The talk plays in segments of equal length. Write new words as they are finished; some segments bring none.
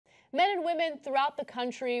Men and women throughout the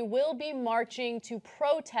country will be marching to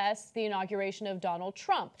protest the inauguration of Donald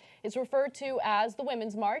Trump. It's referred to as the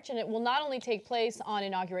Women's March, and it will not only take place on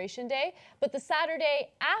Inauguration Day, but the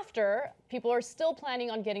Saturday after. People are still planning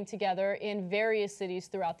on getting together in various cities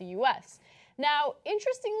throughout the U.S. Now,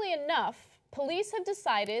 interestingly enough, police have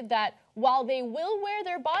decided that while they will wear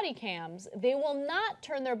their body cams, they will not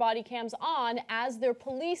turn their body cams on as they're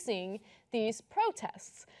policing these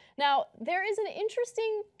protests. Now, there is an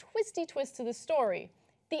interesting twisty twist to the story.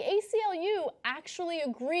 The ACLU actually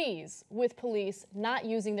agrees with police not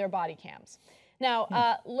using their body cams.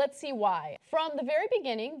 Now, let's see why. From the very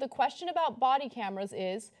beginning, the question about body cameras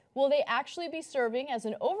is, will they actually be serving as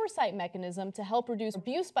an oversight mechanism to help reduce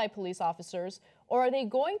abuse by police officers, or are they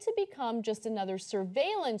going to become just another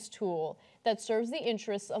surveillance tool that serves the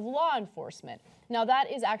interests of law enforcement? Now,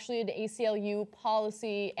 that is actually an ACLU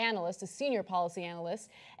policy analyst, a senior policy analyst.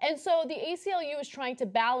 And so the ACLU is trying to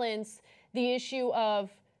balance the issue of,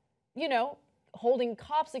 holding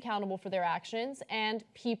cops accountable for their actions and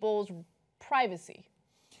people's privacy.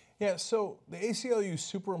 Yeah, so the ACLU is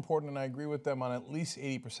super important, and I agree with them on at least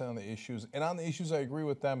 80% of the issues. And on the issues I agree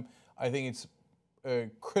with them, I think it's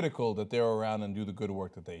critical that they're around and do the good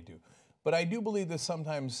work that they do. But I do believe that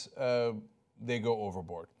sometimes they go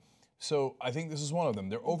overboard. So I think this is one of them.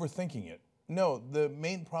 They're overthinking it. No, the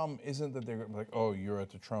main problem isn't that they're like, oh, you're at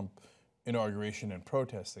the Trump inauguration and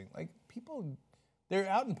protesting. Like, people, they're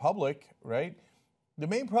out in public, right? The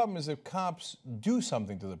main problem is if cops do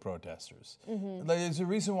something to the protesters. Like, there's a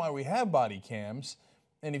reason why we have body cams,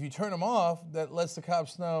 and if you turn them off, that lets the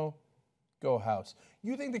cops know, go house.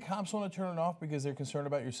 You think the cops want to turn it off because they're concerned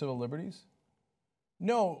about your civil liberties?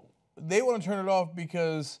 No, they want to turn it off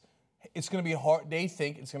because it's going to be hard. They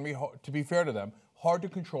think it's going to be hard, to be fair to them, hard to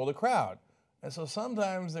control the crowd. And so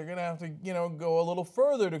sometimes they're going to have to, go a little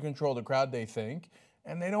further to control the crowd, they think,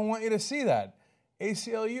 and they don't want you to see that.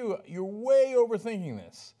 ACLU, you're way overthinking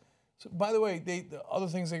this. So, by the way, the other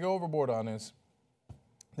things they go overboard on is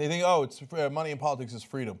they think, oh, it's money in politics is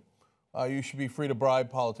freedom. You should be free to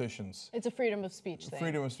bribe politicians. It's a freedom of speech thing.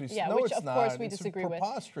 Freedom of speech. Yeah, no, which it's of not. course we it's disagree with.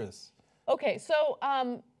 Preposterous. Okay, so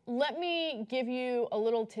let me give you a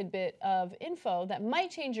little tidbit of info that might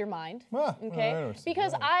change your mind, okay?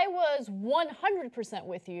 Because I was 100%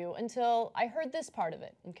 with you until I heard this part of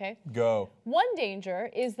it, okay? Go. One danger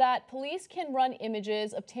is that police can run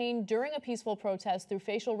images obtained during a peaceful protest through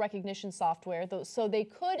facial recognition software, so they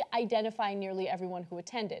could identify nearly everyone who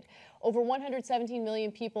attended. Over 117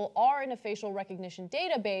 million people are in a facial recognition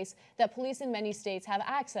database that police in many states have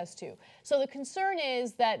access to. So the concern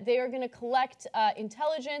is that they are going to collect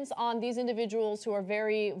intelligence on these individuals who are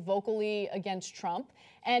very vocally against Trump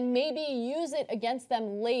and maybe use it against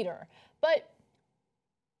them later. But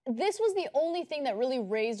this was the only thing that really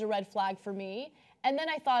raised a red flag for me. And then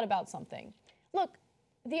I thought about something. Look,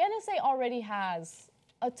 the NSA already has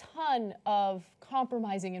a ton of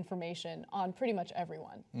compromising information on pretty much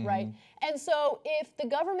everyone, right? And so if the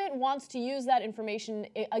government wants to use that information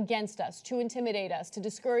against us, to intimidate us, to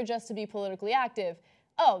discourage us to be politically active,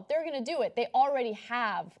 oh, they're going to do it. They already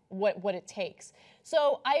have what it takes.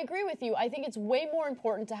 So I agree with you. I think it's way more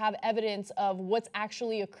important to have evidence of what's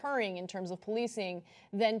actually occurring in terms of policing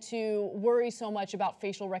than to worry so much about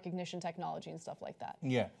facial recognition technology and stuff like that.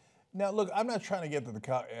 Yeah. Now, look, I'm not trying to get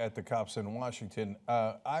at the cops in Washington.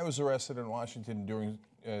 I was arrested in Washington during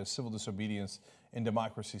civil disobedience in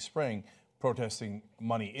Democracy Spring, protesting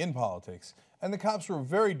money in politics. And the cops were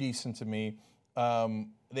very decent to me.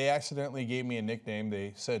 They accidentally gave me a nickname.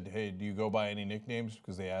 They said, hey, do you go by any nicknames?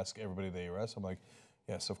 Because they ask everybody they arrest. I'm like,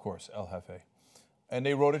 yes, of course, El Jefe. And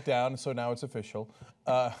they wrote it down, so now it's official.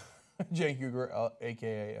 Cenk Uygur,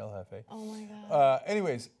 a.k.a. El Jefe. Oh, my God.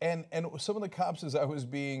 Anyways, and some of the cops, as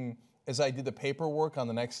I did the paperwork on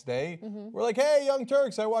the next day, were like, hey, young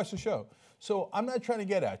Turks, I watched the show. So I'm not trying to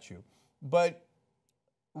get at you. But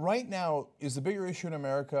right now, is the bigger issue in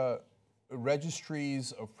America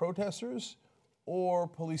registries of protesters or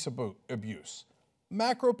police abuse?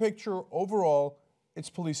 Macro picture, overall, it's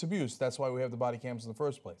police abuse. That's why we have the body cams in the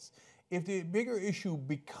first place. If the bigger issue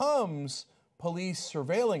becomes police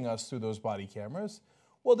surveilling us through those body cameras,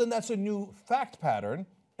 well, then that's a new fact pattern,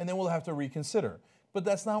 and then we'll have to reconsider. But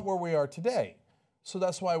that's not where we are today. So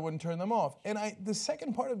that's why I wouldn't turn them off. And the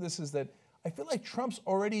second part of this is that I feel like Trump's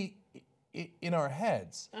already in our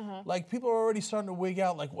heads. Like, people are already starting to wig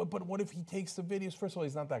out, like, but what if he takes the videos? First of all,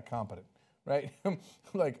 he's not that competent, right?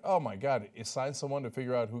 Like, oh my God, assign someone to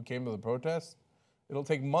figure out who came to the protest? It'll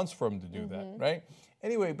take months for him to do that, right?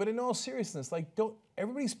 Anyway, but in all seriousness, like,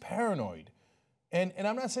 everybody's paranoid. And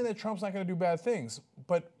I'm not saying that Trump's not going to do bad things,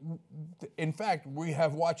 but in fact, we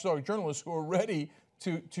have watchdog journalists who are ready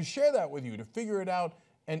to share that with you, to figure it out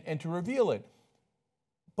and to reveal it.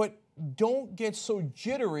 But don't get so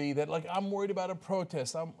jittery that, like, I'm worried about a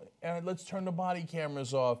protest, and let's turn the body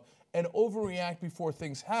cameras off and overreact before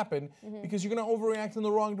things happen, because you're going to overreact in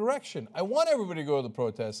the wrong direction. I want everybody to go to the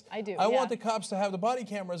protest. I do. I want the cops to have the body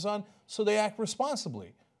cameras on so they act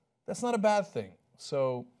responsibly. That's not a bad thing.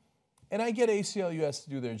 So, and I get ACLU has to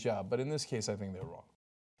do their job, but in this case, I think they're wrong.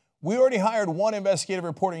 We already hired one investigative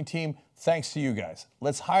reporting team thanks to you guys.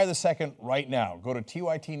 Let's hire the second right now. Go to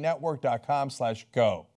tytnetwork.com/go.